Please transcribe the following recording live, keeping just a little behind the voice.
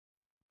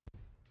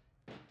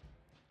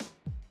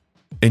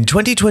In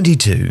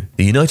 2022,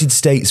 the United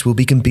States will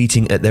be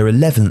competing at their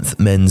 11th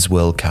Men's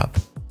World Cup.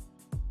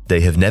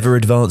 They have never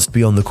advanced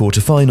beyond the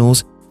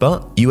quarterfinals,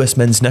 but US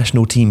men's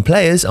national team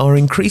players are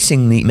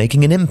increasingly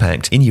making an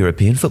impact in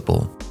European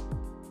football.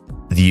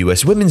 The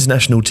US women's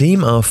national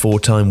team are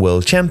 4-time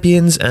world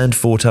champions and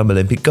 4-time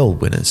Olympic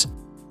gold winners.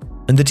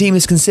 And the team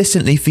has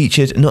consistently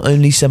featured not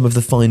only some of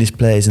the finest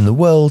players in the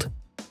world,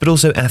 but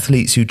also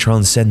athletes who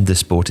transcend the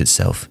sport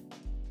itself.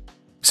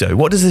 So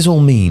what does this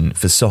all mean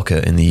for soccer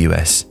in the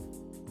US?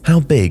 How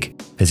big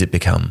has it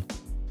become?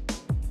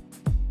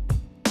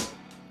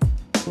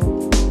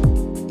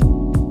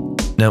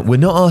 Now, we're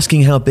not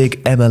asking how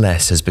big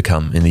MLS has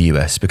become in the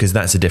US because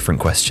that's a different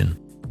question.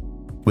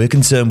 We're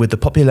concerned with the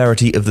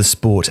popularity of the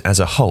sport as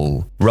a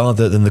whole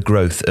rather than the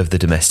growth of the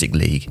domestic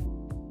league.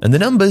 And the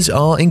numbers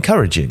are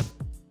encouraging.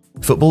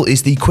 Football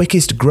is the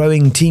quickest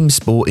growing team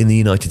sport in the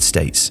United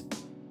States.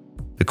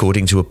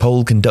 According to a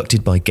poll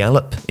conducted by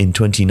Gallup in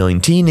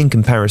 2019 in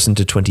comparison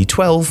to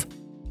 2012,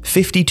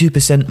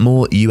 52%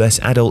 more US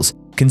adults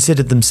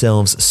considered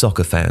themselves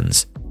soccer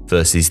fans,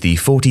 versus the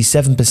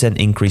 47%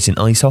 increase in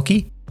ice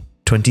hockey,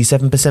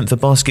 27% for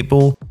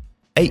basketball,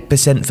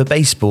 8% for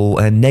baseball,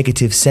 and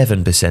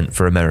 -7%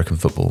 for American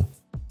football.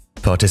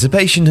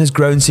 Participation has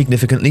grown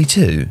significantly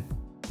too.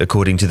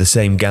 According to the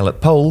same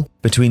Gallup poll,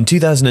 between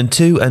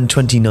 2002 and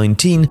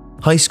 2019,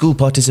 high school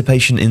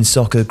participation in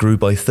soccer grew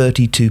by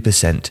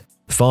 32%,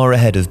 far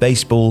ahead of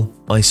baseball,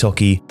 ice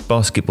hockey,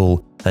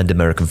 basketball, and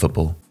American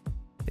football.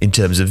 In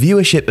terms of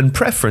viewership and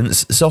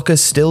preference, soccer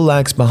still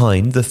lags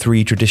behind the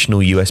 3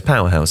 traditional US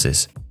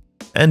powerhouses,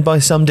 and by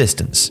some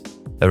distance.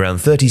 Around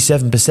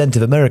 37%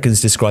 of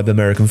Americans describe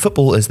American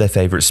football as their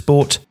favorite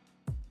sport,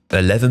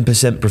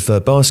 11% prefer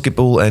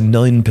basketball, and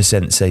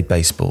 9% say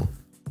baseball.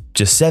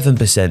 Just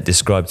 7%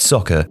 described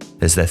soccer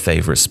as their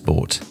favorite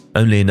sport,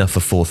 only enough for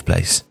 4th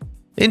place.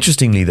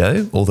 Interestingly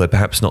though, although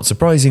perhaps not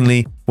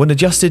surprisingly, when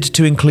adjusted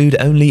to include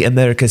only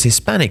America's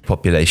Hispanic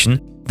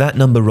population, that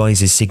number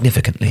rises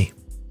significantly.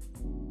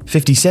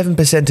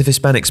 57% of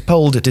Hispanics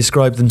polled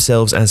described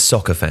themselves as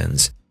soccer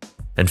fans,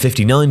 and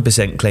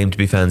 59% claimed to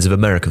be fans of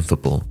American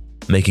football,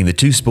 making the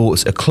two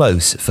sports a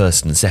close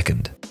first and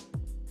second.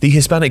 The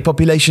Hispanic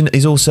population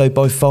is also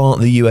by far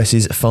the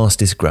US's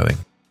fastest growing.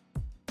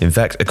 In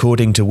fact,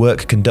 according to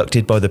work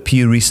conducted by the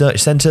Pew Research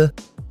Center,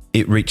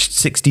 it reached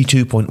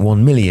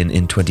 62.1 million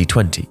in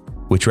 2020,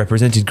 which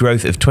represented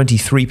growth of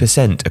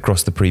 23%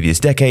 across the previous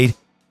decade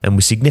and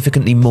was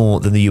significantly more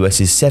than the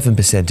US's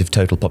 7% of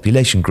total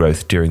population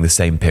growth during the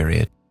same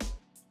period.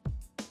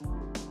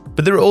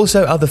 But there are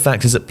also other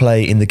factors at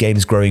play in the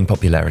game's growing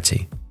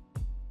popularity.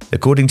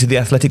 According to The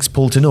Athletic's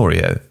Paul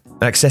Tenorio,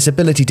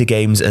 accessibility to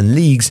games and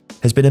leagues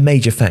has been a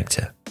major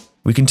factor.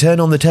 We can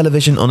turn on the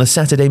television on a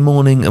Saturday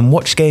morning and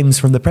watch games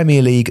from the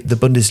Premier League, the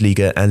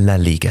Bundesliga, and La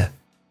Liga.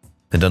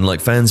 And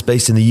unlike fans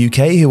based in the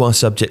UK who are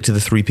subject to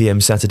the 3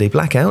 PM Saturday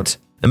blackout,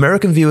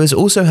 American viewers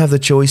also have the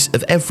choice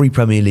of every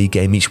Premier League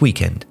game each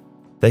weekend.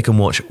 They can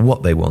watch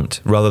what they want,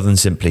 rather than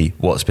simply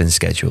what's been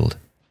scheduled.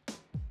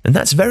 And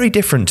that's very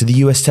different to the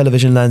US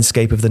television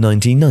landscape of the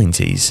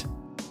 1990s.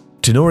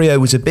 Tenorio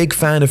was a big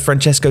fan of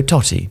Francesco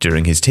Totti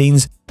during his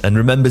teens and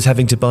remembers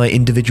having to buy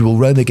individual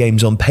Roma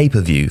games on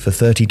pay-per-view for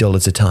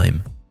 $30 a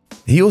time.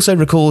 He also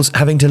recalls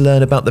having to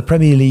learn about the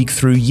Premier League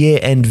through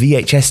year-end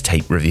VHS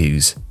tape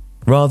reviews,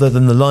 rather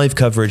than the live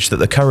coverage that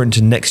the current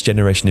and next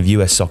generation of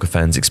US soccer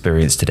fans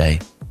experience today.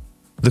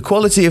 The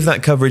quality of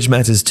that coverage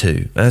matters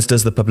too, as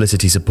does the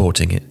publicity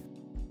supporting it.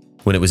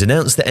 When it was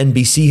announced that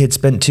NBC had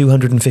spent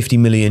 €250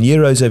 million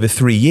over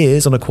 3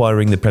 years on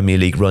acquiring the Premier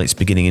League rights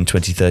beginning in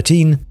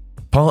 2013,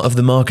 part of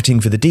the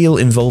marketing for the deal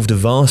involved a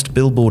vast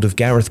billboard of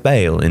Gareth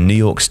Bale in New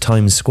York's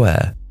Times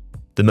Square.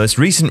 The most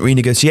recent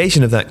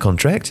renegotiation of that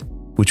contract,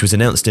 which was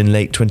announced in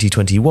late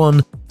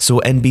 2021, saw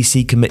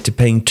NBC commit to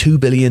paying $2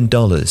 billion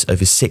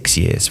over 6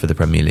 years for the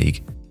Premier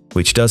League,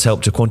 which does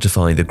help to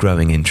quantify the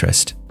growing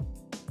interest.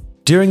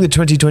 During the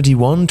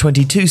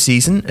 2021-22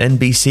 season,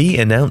 NBC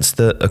announced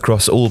that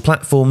across all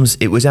platforms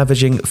it was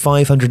averaging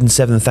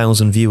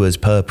 507,000 viewers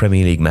per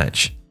Premier League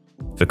match.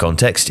 For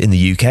context, in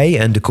the UK,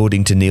 and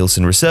according to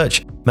Nielsen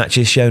Research,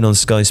 matches shown on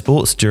Sky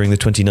Sports during the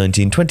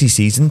 2019-20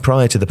 season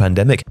prior to the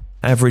pandemic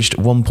averaged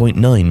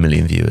 1.9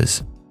 million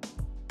viewers.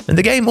 And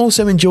the game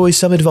also enjoys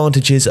some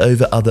advantages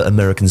over other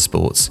American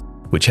sports,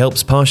 which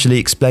helps partially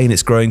explain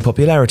its growing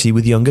popularity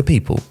with younger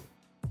people.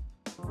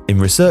 In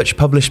research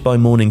published by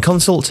Morning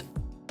Consult,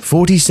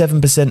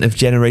 47% of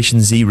Generation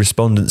Z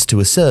respondents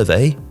to a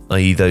survey,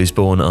 i.e. those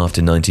born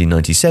after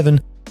 1997,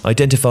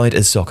 identified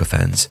as soccer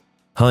fans,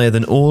 higher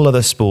than all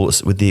other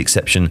sports with the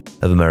exception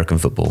of American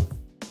football.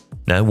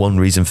 Now, one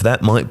reason for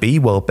that might be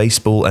while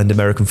baseball and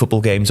American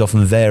football games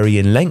often vary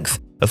in length,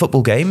 a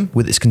football game,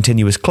 with its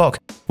continuous clock,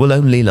 will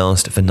only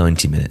last for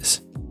 90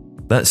 minutes.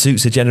 That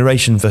suits a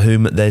generation for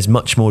whom there's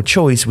much more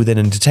choice within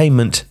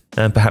entertainment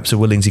and perhaps are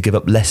willing to give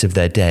up less of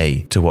their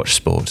day to watch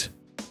sport.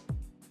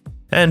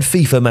 And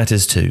FIFA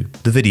matters too,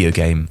 the video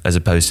game, as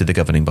opposed to the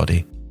governing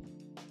body.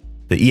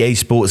 The EA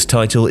Sports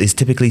title is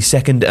typically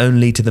second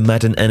only to the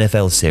Madden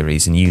NFL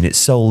series in units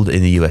sold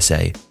in the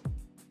USA.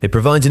 It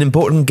provides an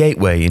important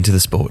gateway into the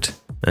sport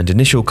and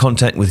initial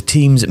contact with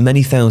teams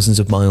many thousands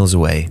of miles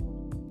away.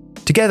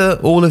 Together,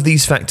 all of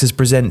these factors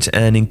present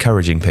an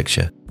encouraging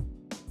picture.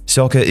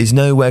 Soccer is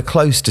nowhere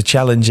close to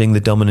challenging the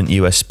dominant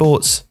US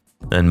sports,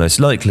 and most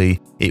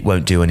likely, it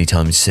won't do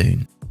anytime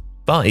soon.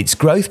 But its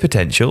growth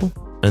potential,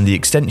 and the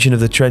extension of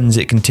the trends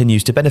it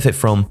continues to benefit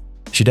from,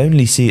 should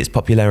only see its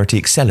popularity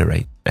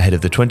accelerate ahead of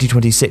the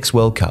 2026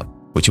 World Cup,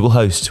 which it will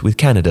host with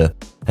Canada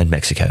and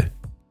Mexico.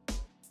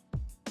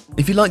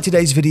 If you liked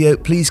today's video,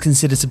 please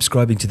consider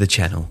subscribing to the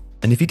channel.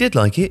 And if you did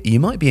like it, you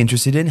might be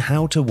interested in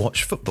How to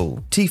Watch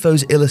Football,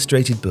 Tifo's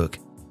illustrated book.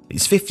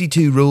 It's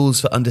 52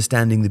 rules for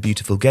understanding the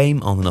beautiful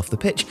game on and off the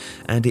pitch,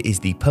 and it is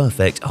the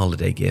perfect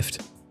holiday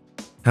gift.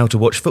 How to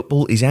Watch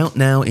Football is out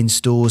now in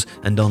stores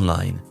and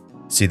online.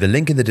 See the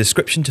link in the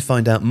description to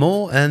find out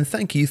more, and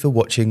thank you for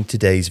watching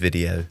today's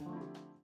video.